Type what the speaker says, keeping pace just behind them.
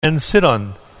and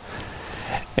Sidon.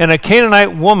 And a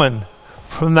Canaanite woman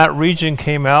from that region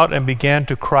came out and began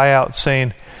to cry out,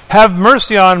 saying, "Have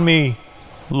mercy on me,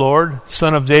 Lord,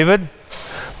 Son of David.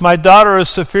 My daughter is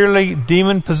severely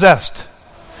demon-possessed."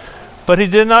 But he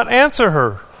did not answer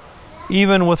her,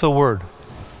 even with a word.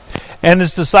 And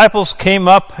his disciples came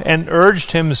up and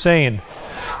urged him, saying,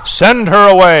 "Send her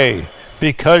away,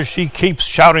 because she keeps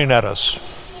shouting at us."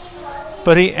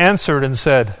 But he answered and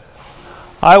said,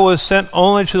 "I was sent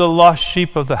only to the lost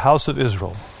sheep of the house of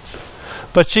Israel."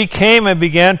 But she came and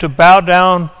began to bow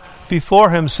down before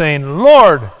him, saying,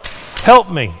 "Lord, help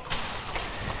me."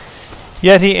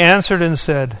 Yet he answered and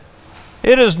said,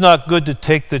 "It is not good to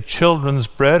take the children's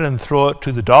bread and throw it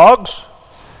to the dogs."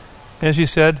 And she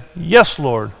said, "Yes,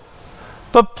 Lord,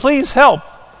 but please help,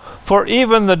 for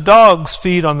even the dogs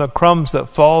feed on the crumbs that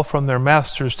fall from their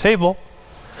master's table."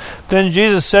 Then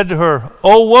Jesus said to her,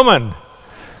 "O woman,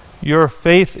 your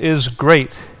faith is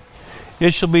great.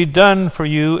 It shall be done for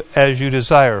you as you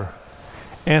desire."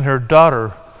 And her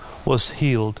daughter was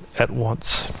healed at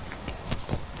once.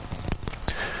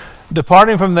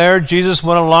 Departing from there, Jesus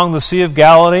went along the Sea of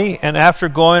Galilee, and after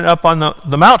going up on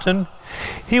the mountain,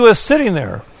 he was sitting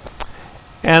there.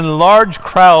 And large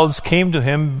crowds came to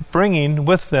him, bringing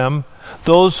with them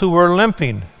those who were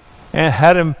limping and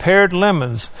had impaired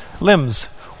limbs,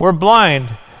 were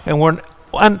blind and were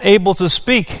unable to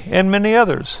speak, and many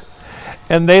others.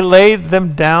 And they laid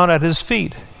them down at his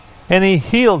feet, and he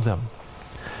healed them.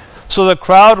 So the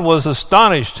crowd was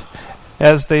astonished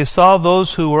as they saw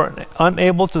those who were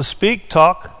unable to speak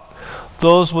talk,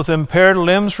 those with impaired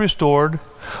limbs restored,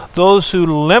 those who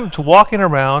limped walking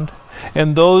around,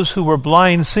 and those who were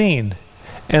blind seeing,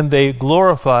 and they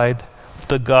glorified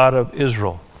the God of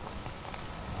Israel.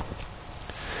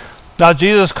 Now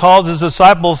Jesus called his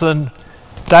disciples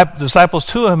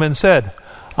to him and said,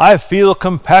 "I feel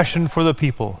compassion for the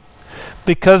people,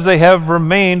 because they have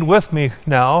remained with me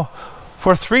now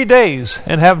for 3 days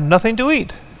and have nothing to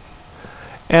eat.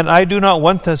 And I do not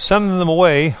want to send them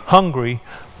away hungry,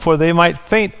 for they might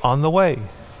faint on the way."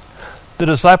 The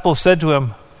disciples said to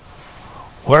him,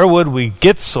 "Where would we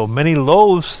get so many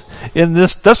loaves in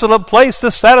this desolate place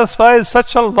to satisfy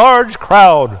such a large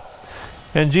crowd?"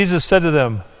 And Jesus said to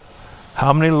them,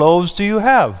 "How many loaves do you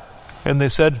have?" And they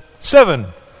said, 7,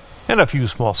 and a few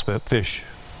small fish.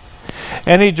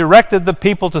 And he directed the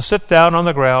people to sit down on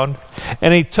the ground,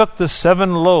 and he took the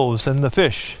 7 loaves and the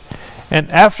fish. And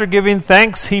after giving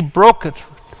thanks, he broke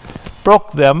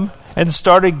them and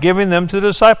started giving them to the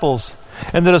disciples.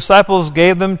 And the disciples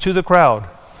gave them to the crowd.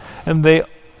 And they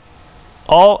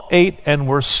all ate and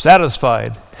were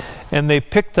satisfied. And they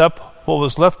picked up what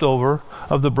was left over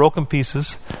of the broken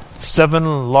pieces,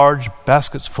 7 large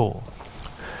baskets full.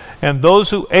 And those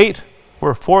who ate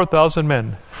were 4,000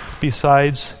 men,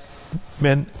 besides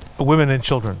men, women, and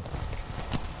children.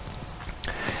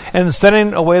 And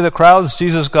sending away the crowds,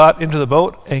 Jesus got into the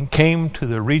boat and came to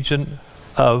the region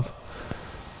of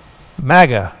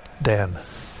Magadan.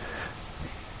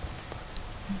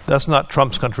 That's not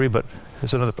Trump's country, but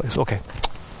it's another place.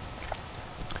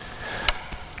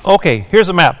 Okay, here's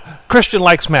a map. Christian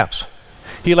likes maps.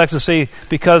 He likes to say,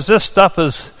 because this stuff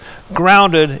is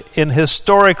grounded in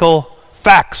historical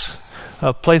facts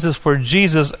of places where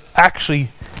Jesus actually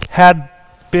had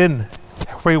been,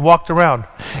 where he walked around.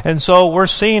 And so we're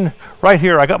seeing right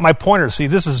here, I got my pointer. See,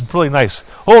 this is really nice.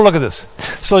 Oh, look at this.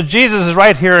 So Jesus is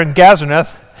right here in Gazareneth,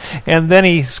 and then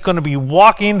he's going to be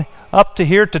walking up to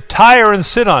here to Tyre and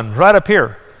Sidon, right up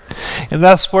here. And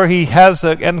that's where he has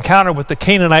the encounter with the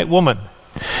Canaanite woman.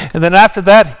 And then after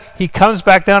that, he comes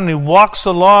back down and he walks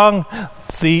along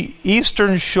the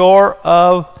eastern shore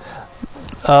of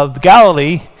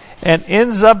Galilee and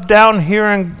ends up down here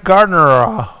in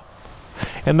Gadara.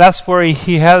 And that's where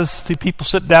he has the people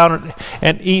sit down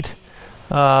and eat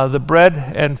the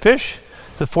bread and fish,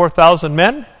 the 4,000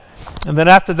 men. And then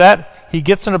after that, he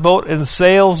gets in a boat and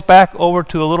sails back over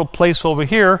to a little place over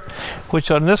here, which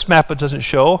on this map it doesn't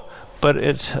show, but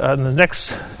it on the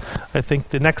next, I think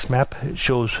the next map, it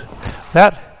shows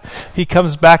that. He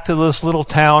comes back to this little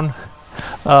town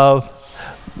of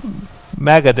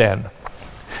Magadan.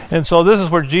 And so this is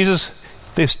where Jesus,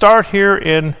 they start here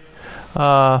in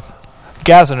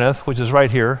Gazareneth, which is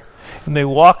right here, and they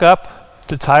walk up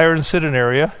to Tyre and Sidon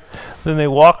area. Then they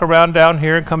walk around down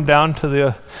here and come down to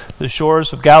the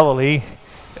shores of Galilee,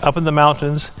 up in the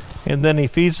mountains, and then he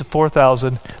feeds the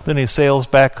 4,000. Then he sails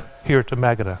back here to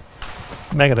Magadan.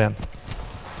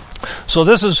 So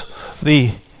this is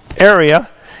the area,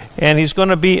 and he's going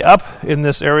to be up in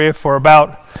this area for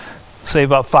about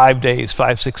 5 days,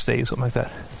 5-6 days, something like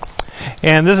that.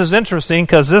 And this is interesting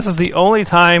because this is the only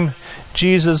time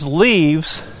Jesus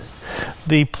leaves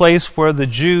the place where the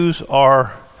Jews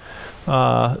are,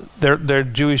 their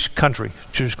Jewish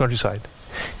countryside.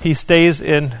 He stays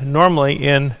normally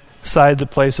inside the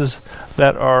places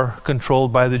that are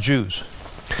controlled by the Jews.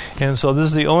 And so this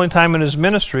is the only time in his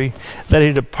ministry that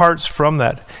he departs from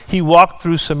that. He walked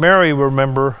through Samaria,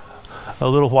 remember, a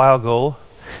little while ago,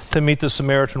 to meet the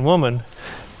Samaritan woman,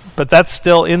 but that's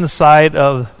still inside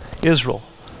of Israel.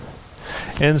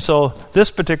 And so this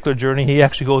particular journey, he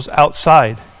actually goes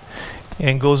outside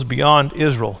and goes beyond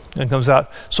Israel and comes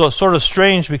out. So it's sort of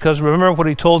strange, because remember what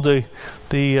he told the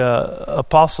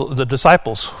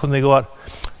disciples when they go out: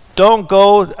 don't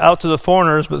go out to the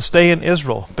foreigners, but stay in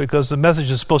Israel, because the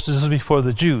message is supposed to just be for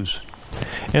the Jews.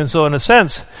 And so in a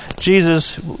sense,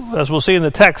 Jesus, as we'll see in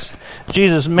the text,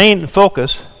 Jesus' main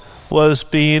focus was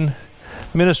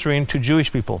ministering to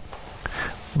Jewish people.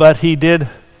 But he did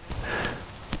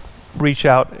reach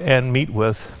out and meet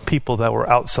with people that were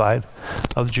outside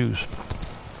of Jews.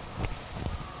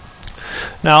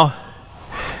 Now,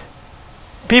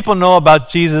 people know about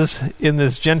Jesus in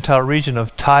this Gentile region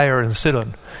of Tyre and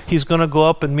Sidon. He's going to go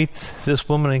up and meet this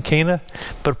woman in Cana,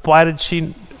 but why did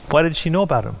she know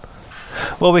about him?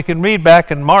 Well, we can read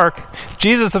back in Mark.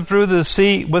 Jesus withdrew to the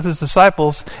sea with his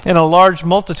disciples, and a large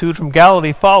multitude from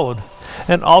Galilee followed,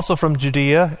 and also from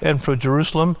Judea, and from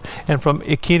Jerusalem, and from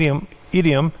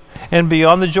Idum, and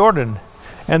beyond the Jordan,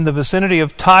 and the vicinity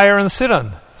of Tyre and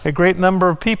Sidon. A great number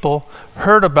of people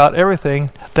heard about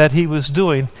everything that he was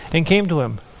doing and came to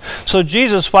him. So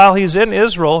Jesus, while he's in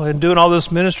Israel and doing all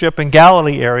this ministry up in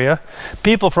Galilee area,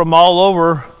 people from all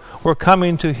over were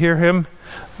coming to hear him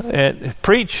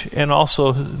preach, and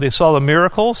also they saw the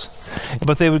miracles,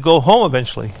 but they would go home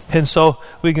eventually. And so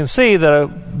we can see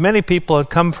that many people had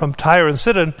come from Tyre and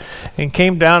Sidon and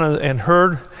came down and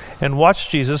heard and watched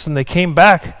Jesus, and they came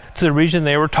back to the region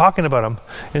they were talking about him.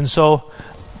 And so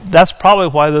that's probably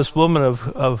why this woman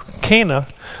of Cana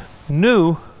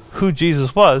knew who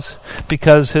Jesus was,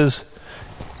 because his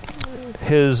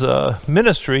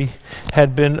ministry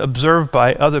had been observed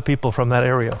by other people from that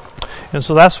area. And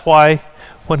so that's why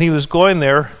when he was going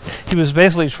there, he was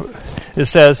basically, it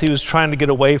says, he was trying to get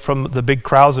away from the big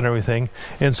crowds and everything.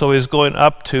 And so he was going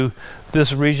up to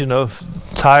this region of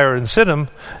Tyre and Sidon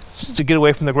to get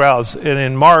away from the crowds. And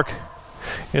in Mark,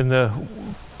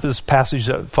 this passage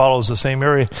that follows the same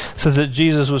area, says that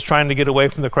Jesus was trying to get away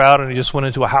from the crowd, and he just went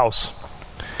into a house.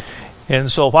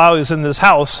 And so while he was in this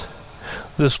house,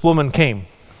 this woman came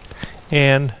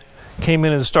in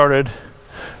and started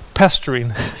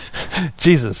pestering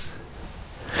Jesus.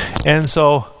 And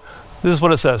so this is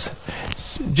what it says.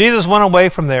 Jesus went away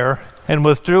from there and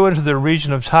withdrew into the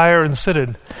region of Tyre and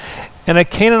Sidon. And a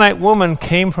Canaanite woman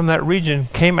came from that region,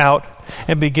 came out,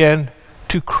 and began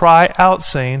to cry out,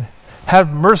 saying,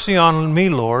 "Have mercy on me,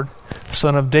 Lord,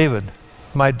 Son of David.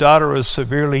 My daughter is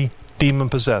severely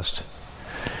demon-possessed."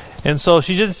 And so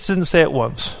she just didn't say it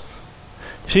once.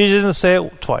 She didn't say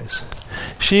it twice.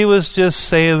 She was just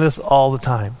saying this all the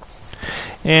time.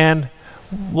 And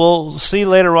we'll see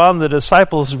later on the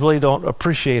disciples really don't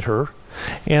appreciate her.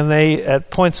 And they,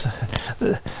 at points,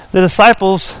 the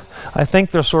disciples, I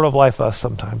think they're sort of like us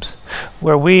sometimes,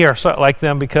 where we are like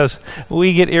them because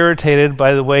we get irritated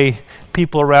by the way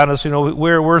people around us,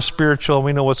 we're spiritual,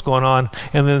 we know what's going on,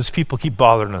 and then these people keep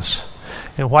bothering us.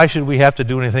 And why should we have to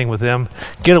do anything with them?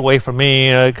 Get away from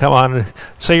me. Come on,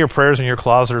 say your prayers in your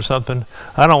closet or something.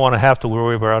 I don't want to have to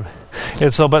worry about it.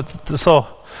 And so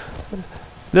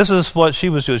this is what she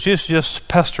was doing. She was just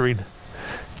pestering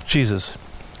Jesus.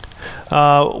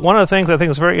 One of the things I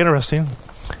think is very interesting,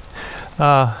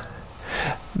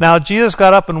 now Jesus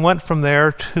got up and went from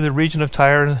there to the region of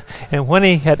Tyre, and when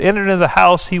he had entered into the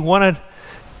house, he wanted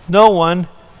no one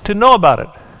to know about it.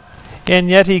 And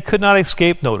yet he could not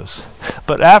escape notice.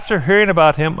 But after hearing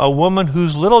about him, a woman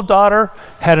whose little daughter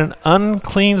had an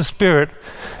unclean spirit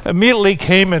immediately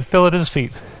came and fell at his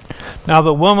feet. Now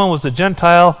the woman was a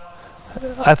Gentile.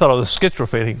 I thought it was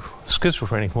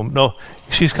schizophrenic woman. No,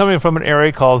 she's coming from an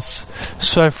area called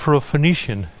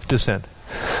Syrophoenician descent.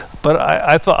 But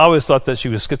I always thought that she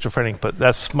was schizophrenic, but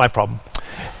that's my problem.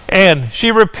 And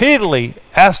she repeatedly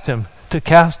asked him to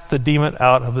cast the demon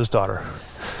out of his daughter.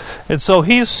 And so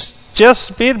he's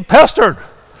just being pestered.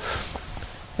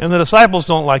 And the disciples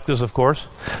don't like this, of course.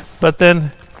 But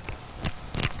then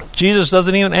Jesus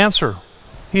doesn't even answer.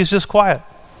 He's just quiet.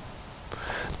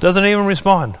 Doesn't even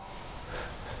respond.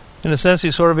 In a sense,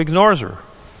 he sort of ignores her.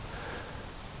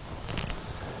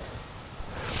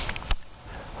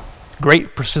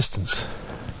 Great persistence.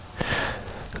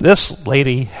 This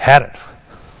lady had it.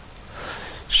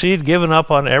 She'd given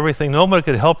up on everything. Nobody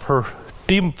could help her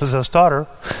demon-possessed daughter.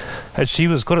 that she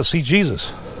was going to see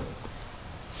Jesus.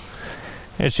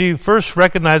 And she first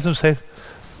recognized him and said,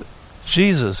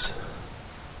 Jesus,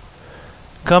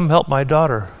 come help my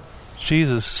daughter.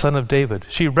 Jesus, son of David.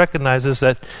 She recognizes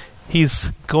that he's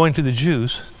going to the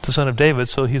Jews, the son of David,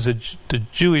 so he's the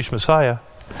Jewish Messiah.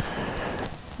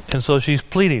 And so she's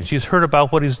pleading. She's heard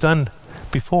about what he's done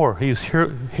before. He's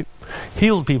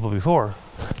healed people before.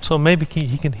 So maybe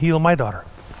he can heal my daughter.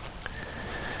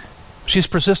 She's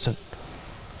persistent.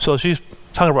 So she's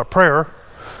talking about prayer,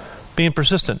 being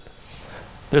persistent.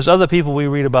 There's other people we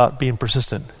read about being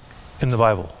persistent in the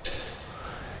Bible.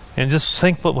 And just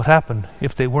think what would happen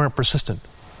if they weren't persistent.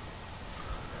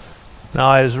 Now,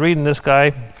 I was reading this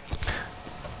guy,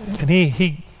 and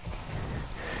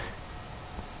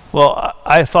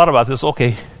I thought about this.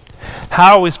 Okay,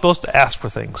 how are we supposed to ask for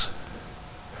things?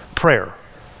 Prayer.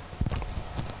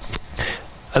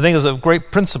 I think it's a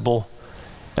great principle.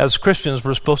 As Christians,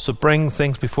 we're supposed to bring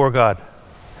things before God.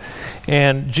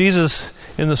 And Jesus,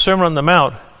 in the Sermon on the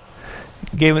Mount,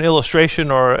 gave an illustration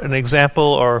or an example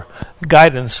or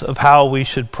guidance of how we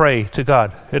should pray to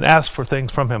God and ask for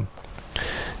things from Him.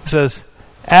 He says,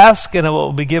 ask and it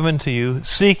will be given to you.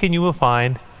 Seek and you will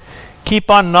find.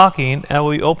 Keep on knocking and it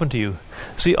will be open to you.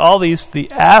 See, all these, the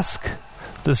ask,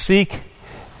 the seek,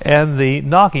 and the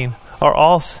knocking are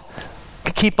all,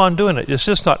 keep on doing it. It's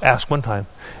just not ask one time.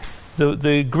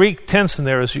 The Greek tense in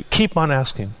there is you keep on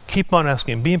asking,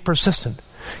 being persistent.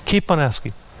 Keep on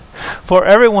asking. For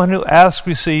everyone who asks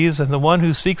receives, and the one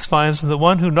who seeks finds, and the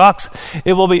one who knocks,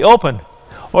 it will be open.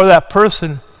 Or that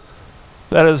person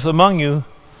that is among you,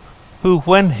 who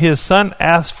when his son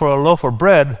asks for a loaf of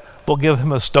bread, will give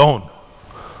him a stone.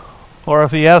 Or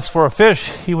if he asks for a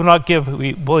fish, will he not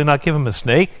give him a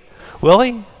snake? Will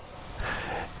he?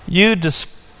 You,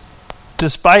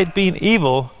 despite being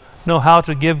evil, know how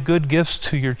to give good gifts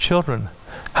to your children.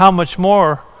 How much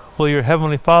more will your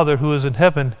heavenly Father who is in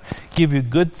heaven give you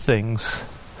good things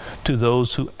to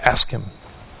those who ask Him?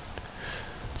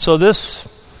 So this,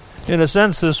 in a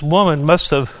sense, this woman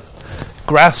must have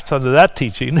grasped onto that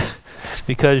teaching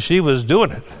because she was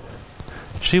doing it.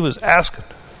 She was asking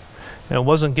and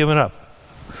wasn't giving up.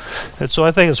 And so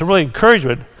I think it's a really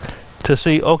encouragement to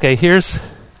see, okay, here's,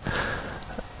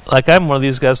 like I'm one of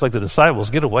these guys like the disciples,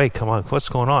 get away, come on, what's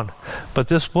going on? But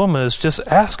this woman is just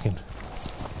asking.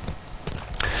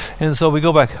 And so we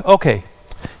go back, okay,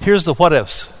 here's the what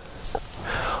ifs.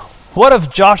 What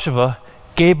if Joshua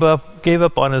gave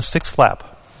up on his sixth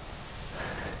lap?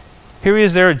 Here he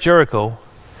is there at Jericho,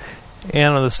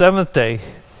 and on the seventh day,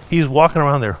 he's walking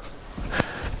around there.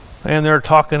 And they're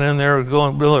talking and they're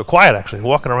going really quiet, actually,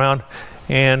 walking around.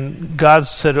 And God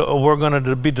said, we're going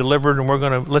to be delivered and we're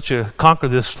going to let you conquer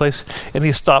this place. And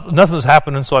he stopped. Nothing's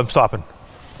happening, so I'm stopping.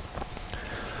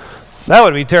 That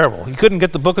would be terrible. You couldn't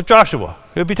get the book of Joshua.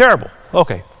 It would be terrible.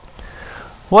 Okay.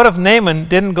 What if Naaman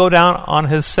didn't go down on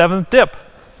his seventh dip?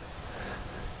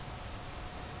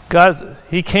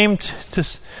 He came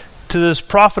to this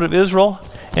prophet of Israel,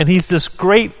 and he's this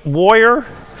great warrior,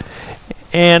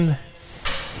 and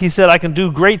he said, I can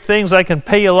do great things. I can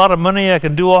pay you a lot of money. I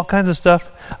can do all kinds of stuff.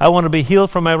 I want to be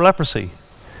healed from my leprosy.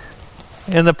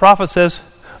 And the prophet says,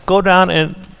 go down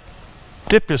and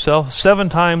dip yourself 7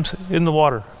 times in the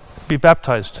water. Be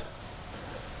baptized.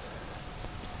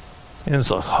 And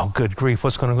so, oh, good grief,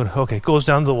 what's going on? Okay, goes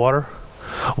down to the water.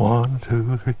 1,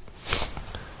 2, 3.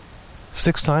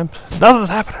 6 times. Nothing's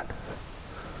happening.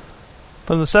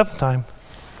 But the 7th time,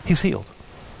 he's healed.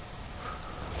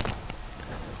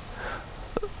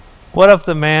 What if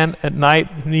the man at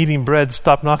night eating bread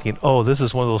stopped knocking? Oh, this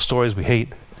is one of those stories we hate.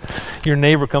 Your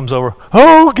neighbor comes over.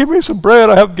 Oh, give me some bread.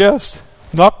 I have guests.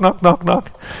 Knock, knock, knock,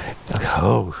 knock.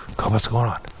 Oh, what's going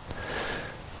on?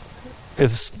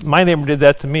 If my neighbor did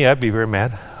that to me, I'd be very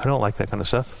mad. I don't like that kind of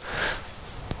stuff.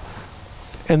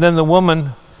 And then the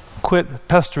woman quit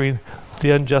pestering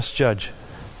the unjust judge.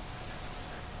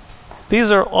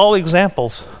 These are all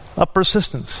examples of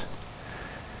persistence.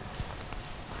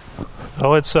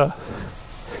 Oh, it's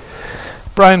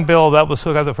Brian Bill, that was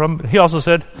who got that from. He also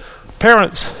said,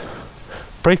 parents,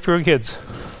 pray for your kids.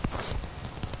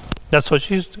 That's what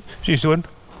she's doing.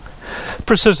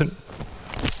 Persistent.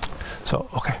 So,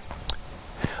 okay.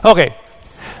 Okay.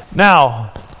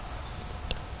 Now,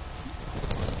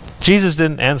 Jesus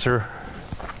didn't answer.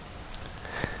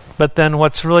 But then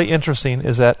what's really interesting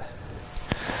is that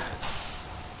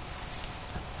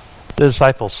the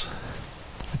disciples,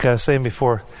 like I was saying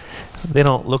before, they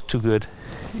don't look too good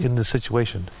in this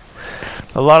situation.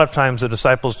 A lot of times the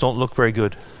disciples don't look very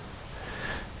good.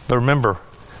 But remember,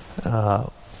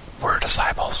 we're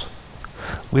disciples.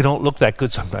 We don't look that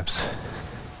good sometimes.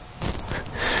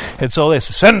 And so they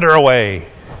say, send her away.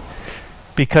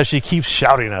 because she keeps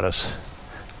shouting at us.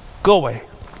 Go away.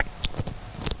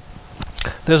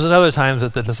 There's another time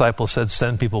that the disciples said,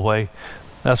 send people away.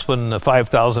 That's when the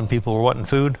 5,000 people were wanting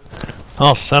food.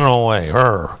 I'll send them away.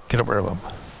 Get rid of them.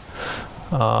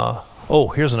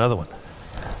 Here's another one.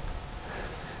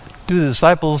 Do the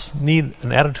disciples need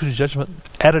an attitude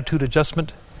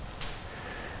adjustment?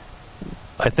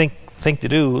 I think they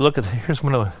do. Here's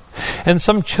one of them. And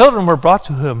some children were brought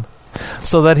to him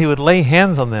so that he would lay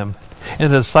hands on them,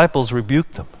 and the disciples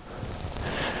rebuked them.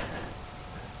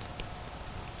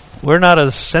 We're not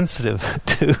as sensitive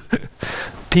to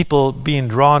people being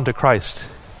drawn to Christ.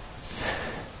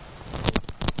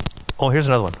 Here's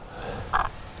another one.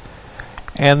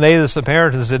 And they, the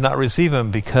Samaritans, did not receive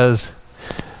him because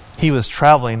he was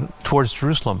traveling towards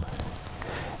Jerusalem.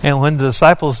 And when the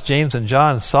disciples James and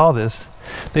John saw this,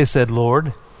 they said,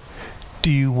 Lord, do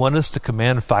you want us to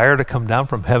command fire to come down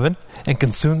from heaven and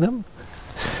consume them?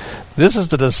 This is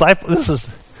the disciple. This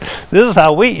is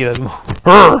how we,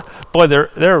 boy,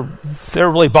 they're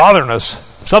really bothering us.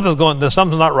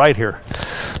 Something's not right here.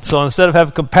 So instead of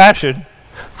having compassion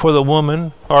for the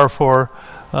woman or for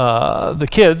the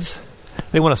kids,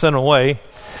 they want to send them away.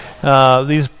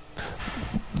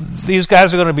 These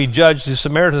guys are going to be judged. These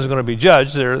Samaritans are going to be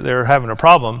judged. They're having a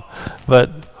problem. But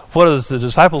what does the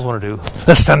disciples want to do?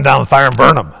 Let's send down fire and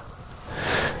burn them.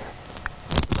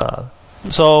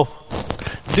 So,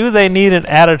 do they need an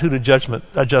attitude adjustment?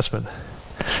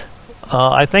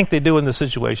 I think they do in this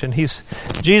situation.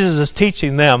 Jesus is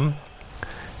teaching them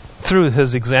through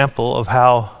his example of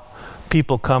how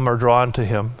people are drawn to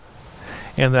him,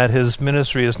 and that his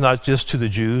ministry is not just to the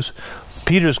Jews.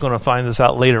 Peter's going to find this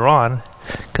out later on,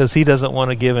 because he doesn't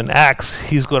want to give an Acts.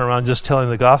 He's going around just telling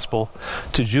the gospel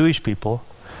to Jewish people.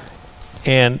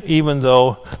 And even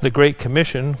though the Great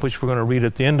Commission, which we're going to read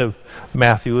at the end of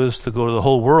Matthew, is to go to the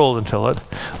whole world and tell it,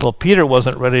 well, Peter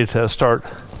wasn't ready to start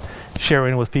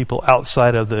sharing with people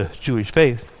outside of the Jewish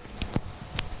faith.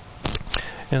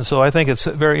 And so I think it's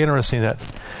very interesting that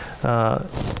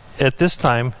at this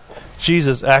time,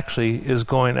 Jesus actually is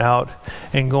going out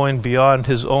and going beyond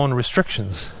his own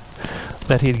restrictions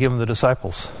that he'd given the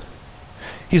disciples.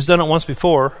 He's done it once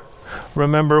before.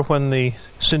 Remember when the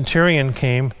centurion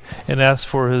came and asked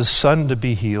for his son to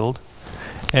be healed,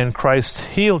 and Christ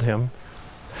healed him.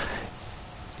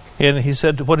 And he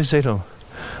said, what did he say to him?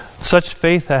 Such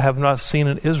faith I have not seen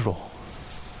in Israel.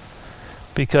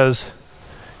 Because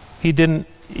he didn't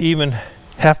even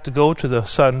have to go to the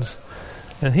sons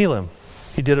and heal him.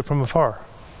 He did it from afar.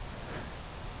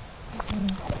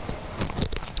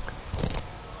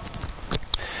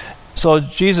 So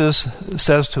Jesus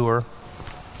says to her,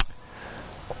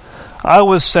 I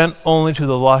was sent only to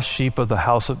the lost sheep of the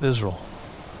house of Israel.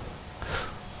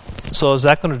 So is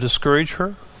that going to discourage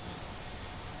her?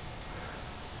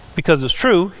 Because it's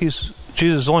true, Jesus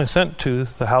is only sent to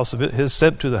the house of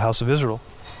Israel.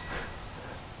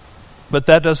 But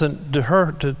that doesn't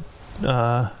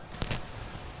that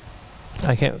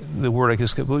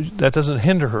doesn't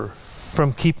hinder her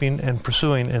from keeping and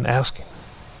pursuing and asking.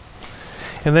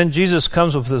 And then Jesus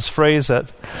comes with this phrase that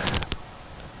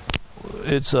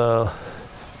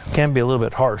can be a little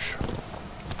bit harsh.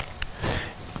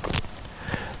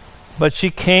 But she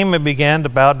came and began to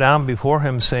bow down before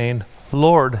him, saying,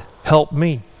 Lord, help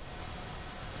me.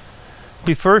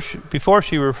 Before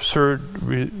she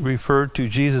referred to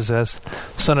Jesus as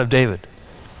Son of David.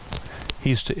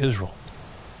 He's to Israel.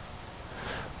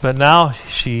 But now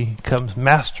she comes,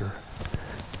 Master,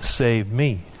 save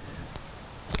me.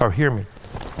 Or hear me.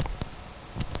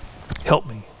 Help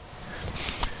me.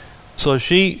 So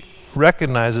she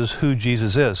recognizes who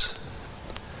Jesus is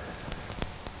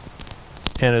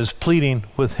and is pleading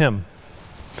with him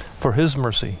for his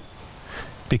mercy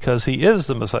because he is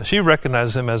the Messiah. She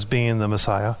recognizes him as being the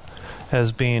Messiah,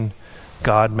 as being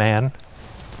God-man,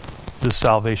 this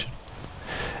salvation.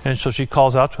 And so she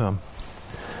calls out to him.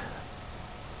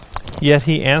 Yet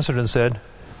he answered and said,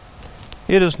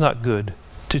 It is not good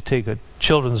to take a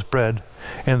children's bread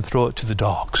and throw it to the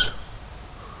dogs.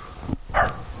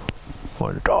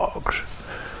 For the dogs.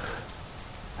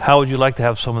 How would you like to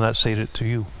have someone that say it to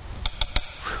you?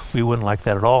 We wouldn't like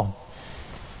that at all.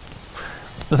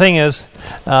 The thing is,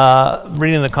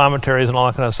 reading the commentaries and all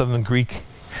that kind of stuff in Greek,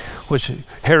 which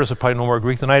Harris would probably know more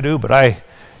Greek than I do, but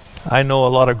I know a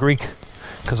lot of Greek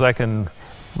because I can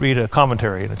read a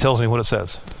commentary and it tells me what it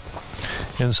says.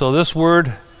 And so this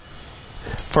word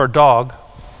for a dog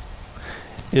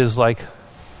is like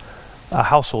a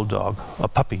household dog, a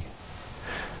puppy.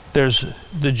 There's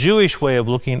the Jewish way of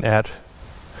looking at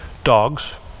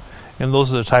dogs, and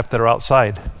those are the type that are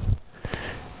outside.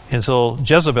 And so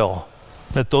Jezebel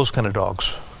met those kind of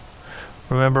dogs.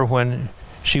 Remember when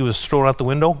she was thrown out the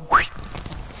window?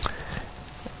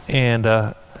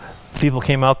 And people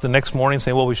came out the next morning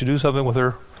saying, well, we should do something with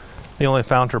her. They only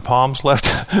found her palms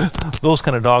left. Those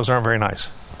kind of dogs aren't very nice.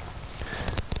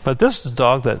 But this is a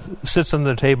dog that sits under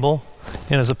the table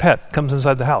and as a pet comes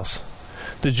inside the house.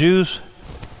 The Jews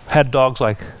had dogs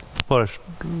like what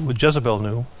Jezebel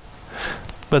knew.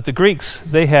 But the Greeks,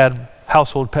 they had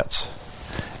household pets.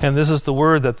 And this is the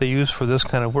word that they use for this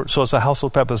kind of word. So it's a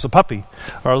household pet, it's a puppy,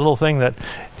 or a little thing that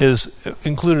is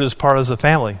included as part of the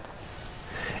family.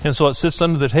 And so it sits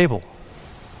under the table.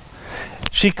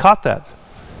 She caught that.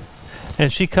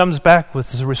 And she comes back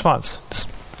with this response.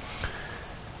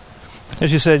 And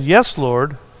she said, yes,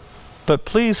 Lord, but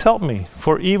please help me,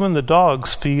 for even the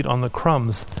dogs feed on the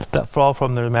crumbs that fall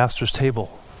from their master's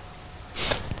table.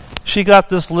 She got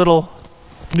this little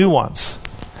nuance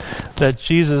that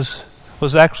Jesus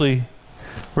was actually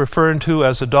referring to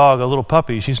as a dog, a little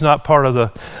puppy. She's not part of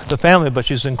the family, but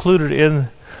she's included in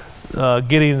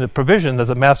getting the provision that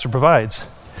the master provides.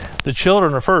 The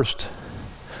children are first,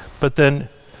 but then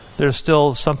there's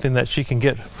still something that she can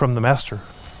get from the master,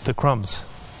 the crumbs.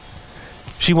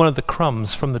 She wanted the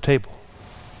crumbs from the table.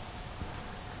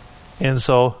 And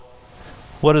so,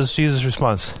 what is Jesus'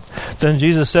 response? Then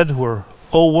Jesus said to her,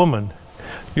 O woman,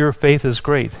 your faith is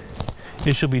great.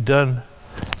 It shall be done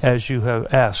as you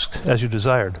have asked, as you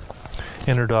desired.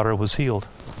 And her daughter was healed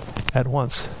at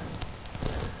once.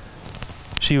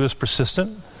 She was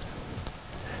persistent.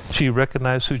 She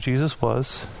recognized who Jesus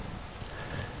was.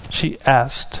 She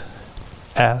asked.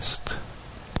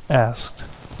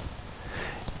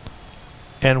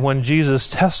 And when Jesus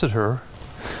tested her,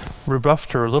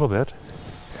 rebuffed her a little bit,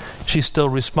 she still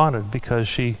responded because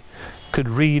she could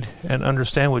read and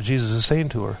understand what Jesus is saying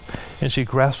to her. And she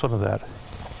grasped onto that.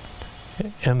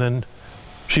 And then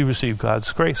she received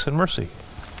God's grace and mercy.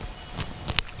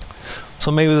 So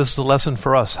maybe this is a lesson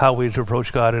for us, how we to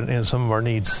approach God in some of our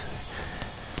needs.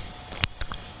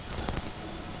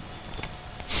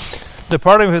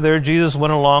 Departing from there, Jesus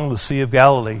went along the Sea of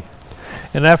Galilee.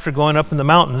 And after going up in the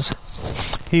mountains,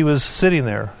 he was sitting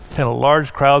there, and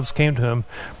large crowds came to him,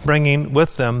 bringing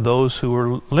with them those who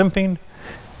were limping,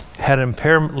 had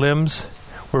impaired limbs,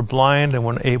 were blind and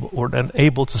were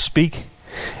unable to speak,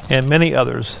 and many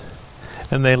others.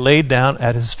 And they laid down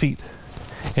at his feet,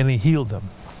 and he healed them.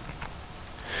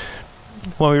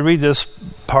 When we read this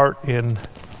part in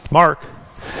Mark,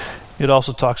 it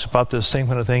also talks about this same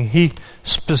kind of thing. He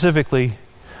specifically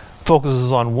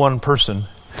focuses on one person,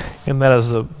 and that is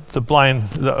the blind,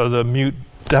 the mute,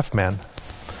 deaf man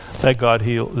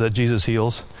that Jesus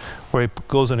heals, where he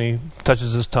goes and he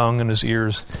touches his tongue and his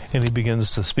ears, and he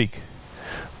begins to speak.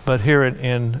 But here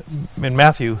in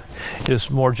Matthew, it's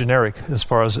more generic as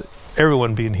far as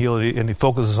everyone being healed, and he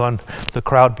focuses on the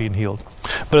crowd being healed.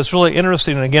 But it's really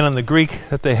interesting, and again in the Greek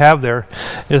that they have there,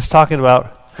 it's talking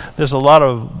about there's a lot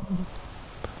of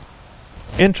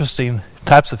interesting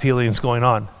types of healings going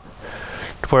on,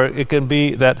 where it can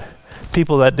be that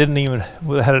people that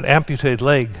had an amputated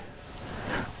leg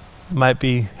might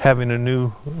be having a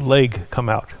new leg come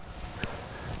out.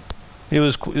 It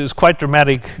was quite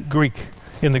dramatic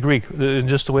in the Greek, in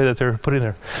just the way that they're putting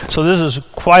there. So this is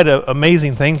quite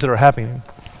amazing things that are happening.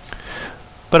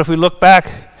 But if we look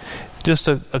back just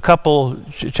a couple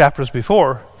chapters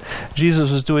before,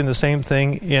 Jesus was doing the same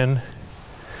thing in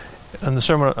the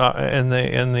sermon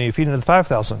in the feeding of the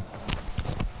 5,000.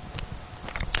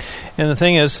 And the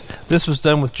thing is, this was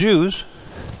done with Jews.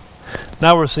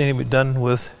 Now we're seeing it be done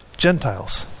with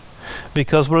Gentiles.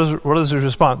 Because what is his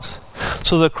response?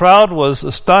 So the crowd was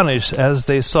astonished as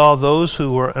they saw those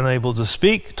who were unable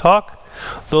to talk,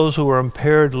 those who were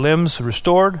impaired limbs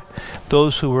restored,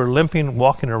 those who were limping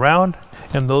walking around,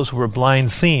 and those who were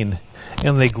blind seeing.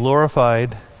 And they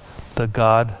glorified the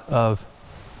God of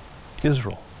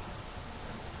Israel.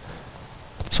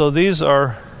 So these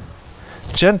are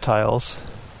Gentiles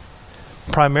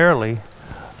primarily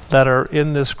that are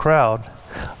in this crowd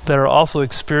that are also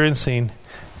experiencing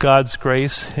God's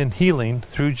grace and healing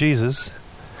through Jesus,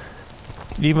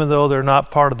 even though they're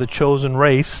not part of the chosen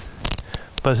race,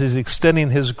 but he's extending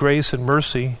his grace and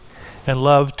mercy and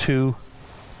love to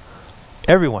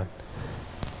everyone.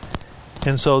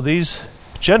 And so these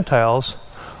Gentiles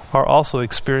are also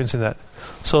experiencing that.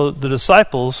 So the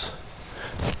disciples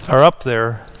are up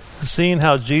there seeing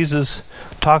how Jesus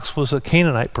talks with a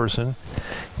Canaanite person.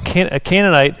 A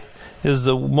Canaanite is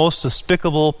the most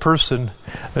despicable person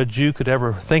a Jew could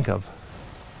ever think of.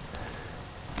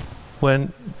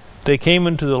 When they came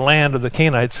into the land of the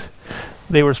Canaanites,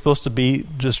 they were supposed to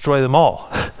destroy them all.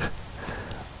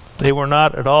 They were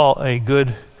not at all a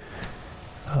good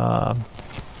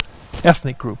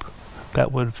ethnic group.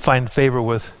 that would find favor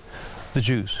with the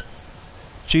Jews.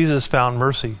 Jesus found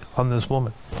mercy on this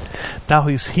woman. Now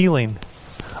he's healing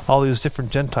all these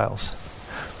different Gentiles.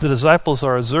 The disciples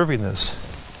are observing this.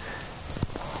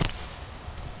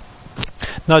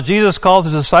 Now Jesus called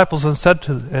the disciples and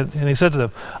he said to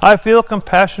them, I feel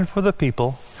compassion for the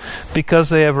people, because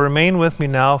they have remained with me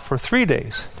now for 3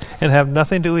 days and have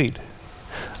nothing to eat.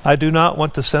 I do not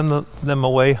want to send them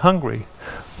away hungry,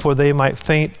 for they might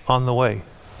faint on the way.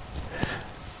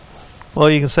 Well,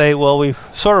 you can say, well, we've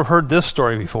sort of heard this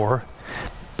story before.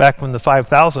 Back when the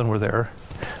 5,000 were there,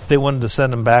 they wanted to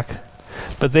send them back,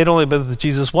 but they'd only been with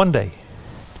Jesus 1 day.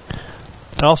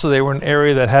 And also they were in an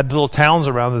area that had little towns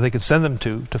around that they could send them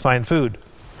to find food.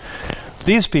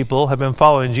 These people have been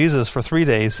following Jesus for 3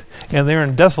 days, and they're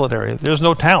in a desolate area. There's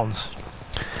no towns.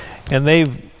 And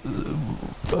they've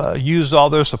used all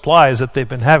their supplies that they've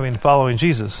been having following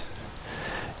Jesus.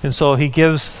 And so he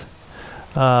gives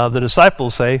the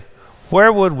disciples, say,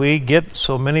 where would we get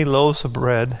so many loaves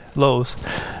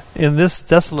in this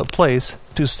desolate place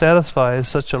to satisfy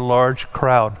such a large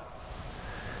crowd?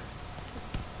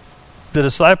 The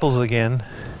disciples again,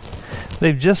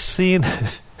 they've just seen...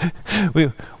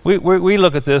 we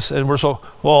look at this and we're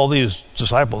well, these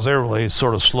disciples, they're really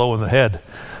sort of slow in the head.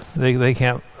 They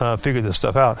can't figure this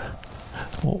stuff out.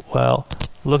 Well,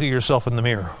 look at yourself in the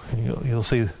mirror. You'll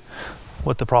see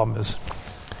what the problem is.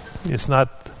 It's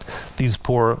not these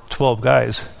poor 12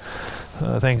 guys.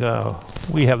 I think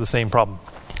we have the same problem.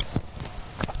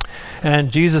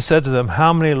 And Jesus said to them,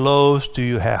 how many loaves do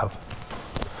you have?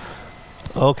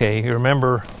 Okay, you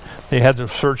remember they had to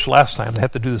search last time. They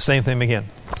have to do the same thing again.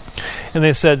 And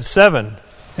they said, 7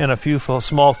 and a few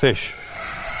small fish.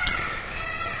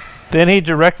 Then he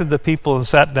directed the people and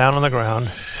sat down on the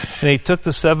ground, and he took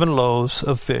the 7 loaves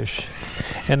of fish,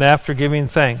 and after giving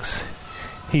thanks,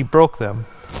 he broke them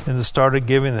and started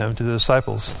giving them to the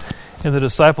disciples, and the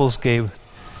disciples gave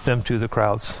them to the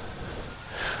crowds.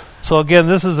 So again,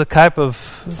 this is the type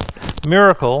of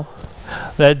miracle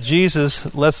that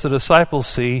Jesus lets the disciples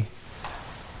see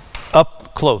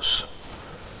up close.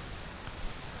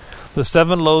 The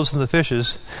 7 loaves and the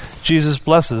fishes, Jesus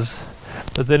blesses,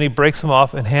 but then he breaks them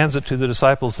off and hands it to the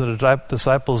disciples, and the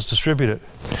disciples distribute it.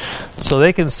 So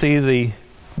they can see the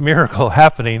miracle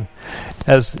happening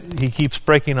as he keeps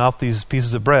breaking off these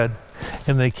pieces of bread,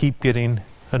 and they keep getting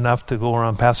enough to go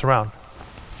around, pass around.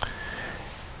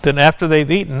 Then after they've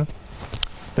eaten,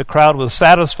 the crowd was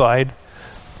satisfied,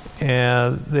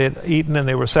 and they had eaten and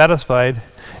they were satisfied,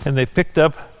 and they picked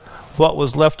up what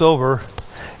was left over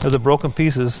of the broken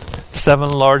pieces, 7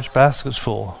 large baskets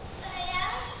full.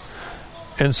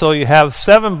 And so you have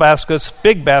 7 baskets,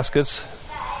 big baskets.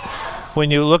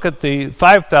 When you look at the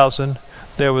 5,000,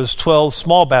 there was 12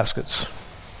 small baskets.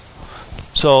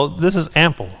 So this is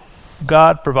ample.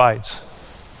 God provides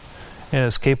and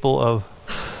is capable of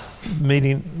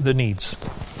meeting the needs.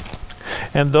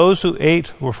 And those who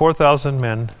ate were 4,000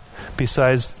 men,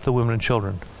 besides the women and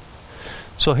children.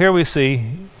 So here we see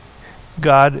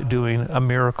God doing a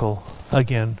miracle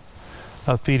again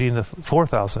of feeding the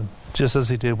 4,000, just as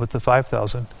he did with the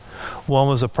 5,000. One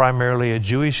was primarily a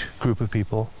Jewish group of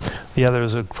people. The other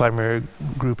is a primary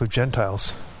group of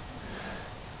Gentiles.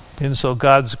 And so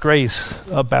God's grace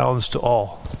abounds to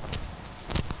all.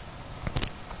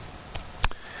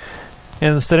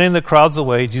 And sending the crowds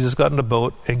away, Jesus got in a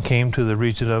boat and came to the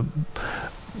region of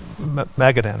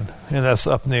Magadan, and that's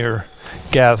up near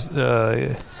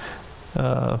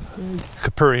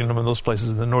Capernaum and those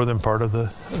places in the northern part of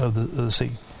the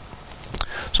sea.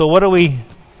 So what do we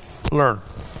learn?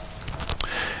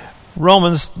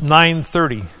 Romans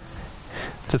 9:30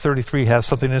 to 33 has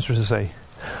something interesting to say.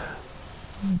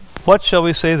 What shall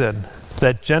we say then?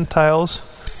 That Gentiles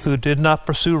who did not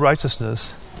pursue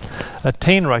righteousness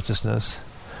attain righteousness,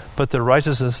 but the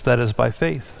righteousness that is by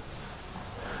faith.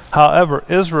 However,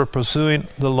 Israel, pursuing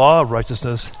the law of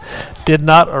righteousness, did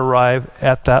not arrive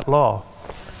at that law.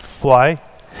 Why?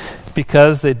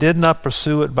 Because they did not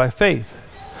pursue it by faith,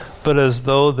 but as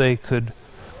though they could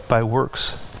by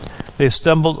works. They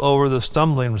stumbled over the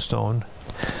stumbling stone,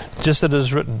 just as it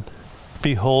is written,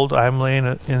 Behold, I am laying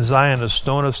in Zion a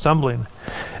stone of stumbling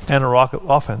and a rock of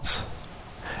offense,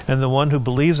 and the one who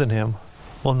believes in him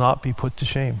will not be put to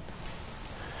shame.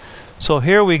 So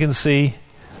here we can see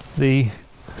the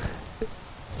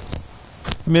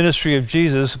ministry of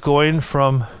Jesus going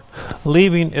from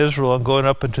leaving Israel and going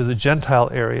up into the Gentile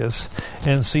areas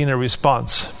and seeing a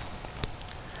response.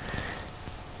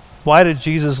 Why did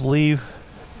Jesus leave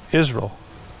Israel?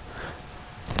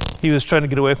 He was trying to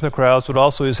get away from the crowds, but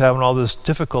also he was having all this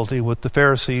difficulty with the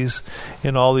Pharisees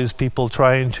and all these people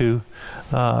trying to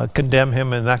condemn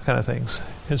him and that kind of things.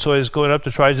 And so he's going up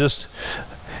to try just,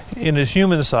 in his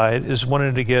human side, is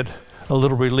wanting to get a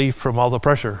little relief from all the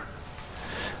pressure.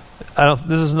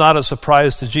 This is not a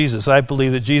surprise to Jesus. I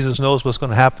believe that Jesus knows what's going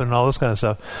to happen and all this kind of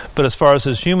stuff. But as far as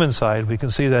his human side, we can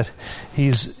see that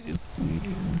he's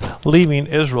leaving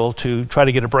Israel to try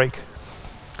to get a break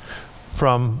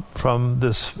from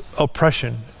this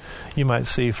oppression, you might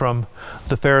see, from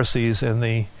the Pharisees and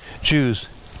the Jews,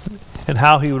 and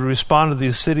how he would respond to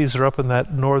these cities that are up in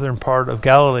that northern part of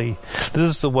Galilee. This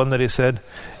is the one that he said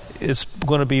it's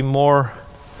going to be more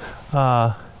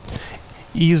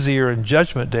easier in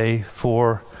Judgment Day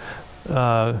for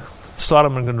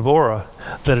Sodom and Gomorrah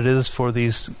than it is for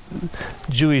these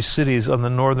Jewish cities on the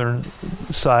northern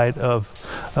side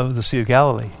of the Sea of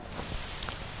Galilee.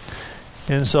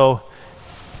 And so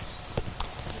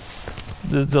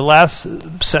the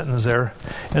last sentence there,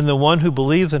 and the one who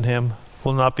believes in him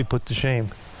will not be put to shame.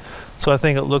 So I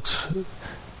think it looks,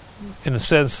 in a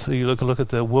sense, you look at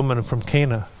the woman from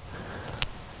Cana.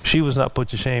 She was not put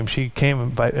to shame. She came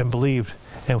and believed,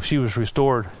 and she was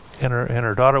restored, and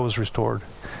her daughter was restored,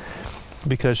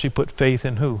 because she put faith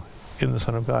in who? In the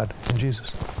Son of God, in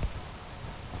Jesus.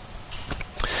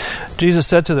 Jesus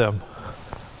said to them,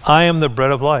 I am the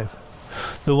bread of life.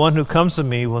 The one who comes to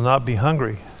me will not be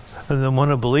hungry, and the one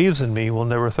who believes in me will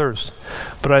never thirst.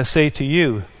 But I say to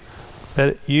you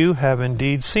that you have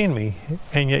indeed seen me,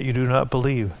 and yet you do not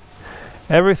believe.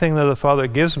 Everything that the Father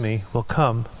gives me will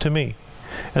come to me,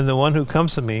 and the one who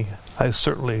comes to me I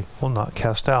certainly will not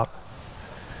cast out.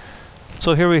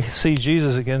 So here we see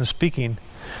Jesus again speaking,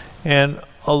 and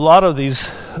a lot of these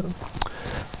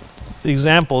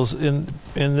examples in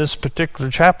this particular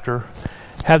chapter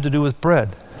have to do with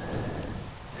bread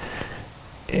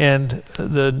and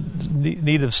the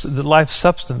need of the life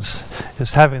substance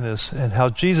is having this, and how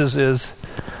Jesus is.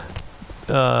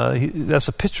 That's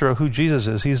a picture of who Jesus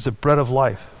is. He's the bread of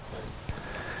life.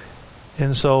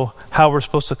 And so how we're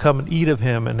supposed to come and eat of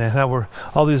him, and how we're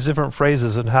all these different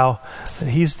phrases, and how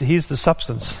he's the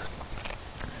substance,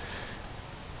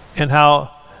 and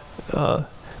how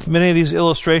many of these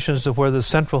illustrations of where the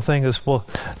central thing is, well,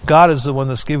 God is the one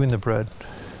that's giving the bread.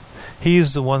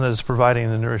 He's the one that is providing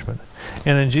the nourishment.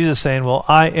 And then Jesus saying, well,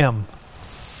 I am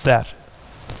that.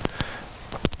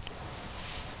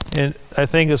 And I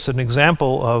think it's an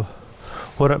example of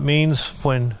what it means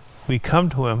when we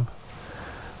come to him,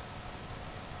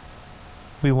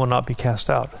 we will not be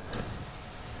cast out.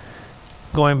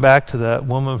 Going back to that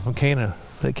woman from Cana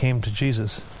that came to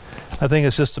Jesus, I think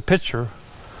it's just a picture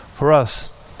for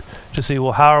us to see,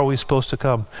 well, how are we supposed to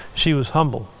come? She was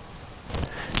humble.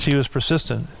 She was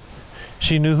persistent.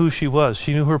 She knew who she was.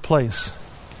 She knew her place.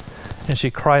 And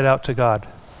she cried out to God,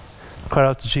 cried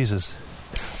out to Jesus,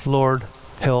 Lord,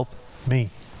 help me.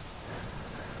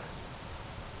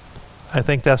 I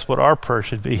think that's what our prayer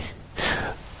should be.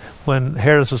 When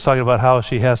Harris was talking about how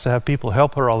she has to have people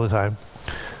help her all the time,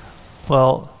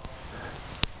 well,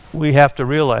 we have to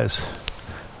realize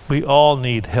we all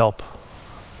need help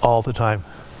all the time.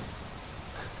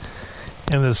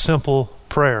 And this simple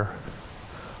prayer,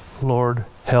 Lord,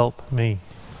 help me,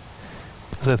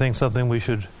 is I think something we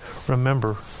should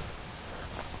remember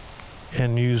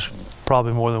and use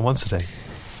probably more than once a day.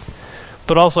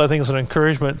 But also I think it's an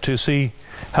encouragement to see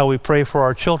how we pray for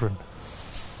our children,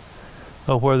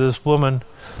 of where this woman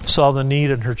saw the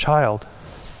need in her child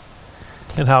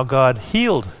and how God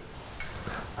healed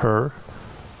her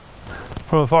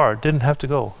from afar. Didn't have to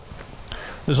go.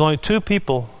 There's only 2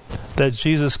 people that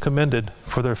Jesus commended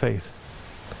for their faith.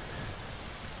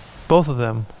 Both of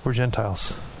them were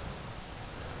Gentiles.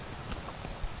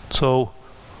 So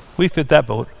we fit that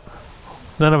boat.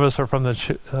 None of us are from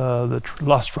the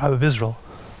lost tribe of Israel.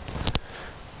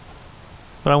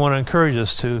 But I want to encourage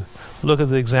us to look at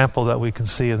the example that we can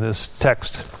see in this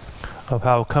text of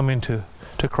how coming to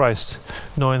Christ,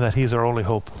 knowing that he's our only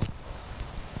hope.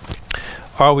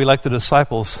 Are we like the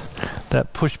disciples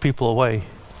that push people away,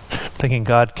 thinking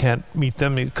God can't meet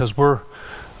them because we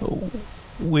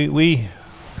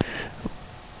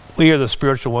are the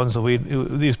spiritual ones,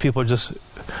 and these people are just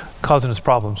causing us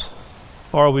problems?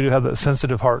 Or we do have that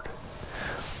sensitive heart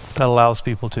that allows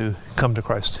people to come to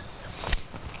Christ.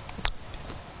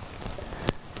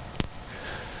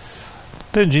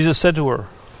 Then Jesus said to her,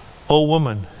 O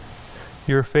woman,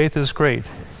 your faith is great.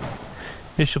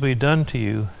 It shall be done to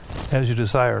you as you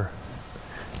desire.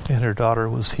 And her daughter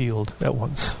was healed at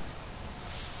once.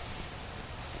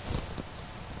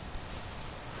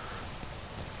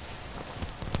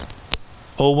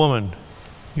 O woman,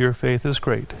 your faith is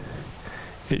great.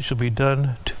 It shall be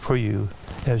done for you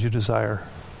as you desire.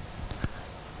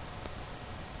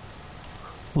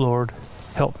 Lord,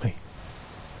 help me.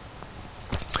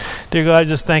 Dear God, I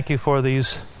just thank you for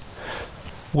these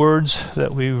words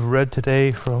that we've read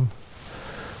today from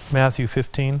Matthew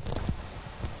 15.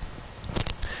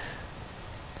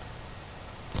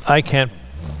 I can't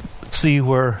see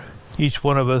where each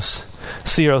one of us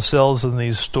see ourselves in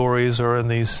these stories or in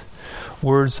these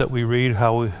words that we read,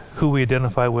 who we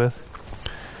identify with.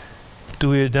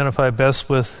 Do we identify best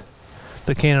with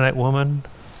the Canaanite woman,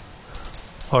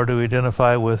 or do we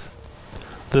identify with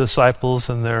the disciples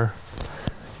and their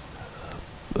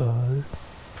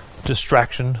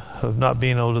distraction of not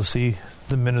being able to see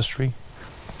the ministry?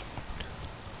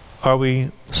 Are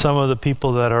we some of the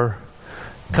people that are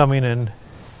coming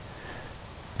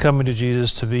to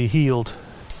Jesus to be healed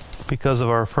because of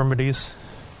our infirmities?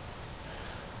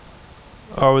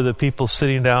 Are we the people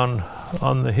sitting down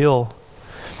on the hill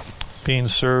being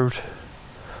served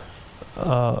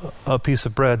a piece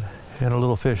of bread and a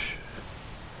little fish?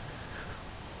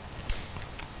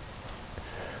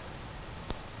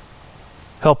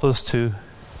 Help us to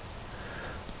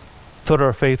put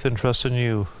our faith and trust in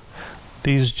you.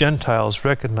 These Gentiles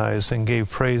recognized and gave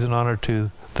praise and honor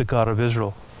to the God of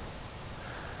Israel.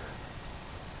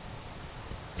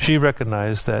 She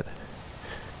recognized that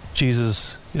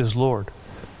Jesus is Lord.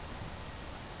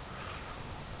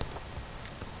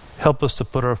 Help us to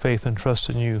put our faith and trust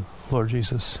in you, Lord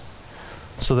Jesus,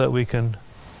 so that we can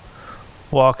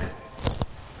walk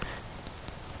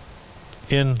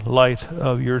in light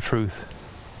of your truth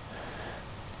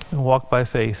and walk by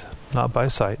faith, not by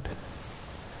sight.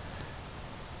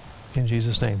 In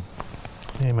Jesus' name,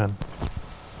 amen.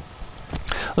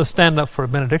 Let's stand up for a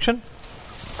benediction.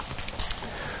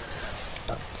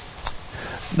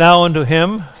 Now unto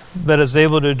him that is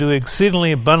able to do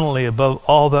exceedingly abundantly above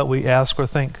all that we ask or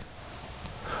think,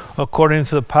 according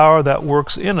to the power that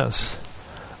works in us,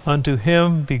 unto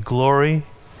him be glory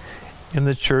in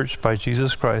the church by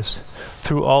Jesus Christ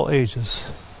through all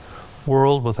ages,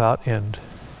 world without end.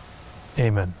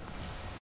 Amen.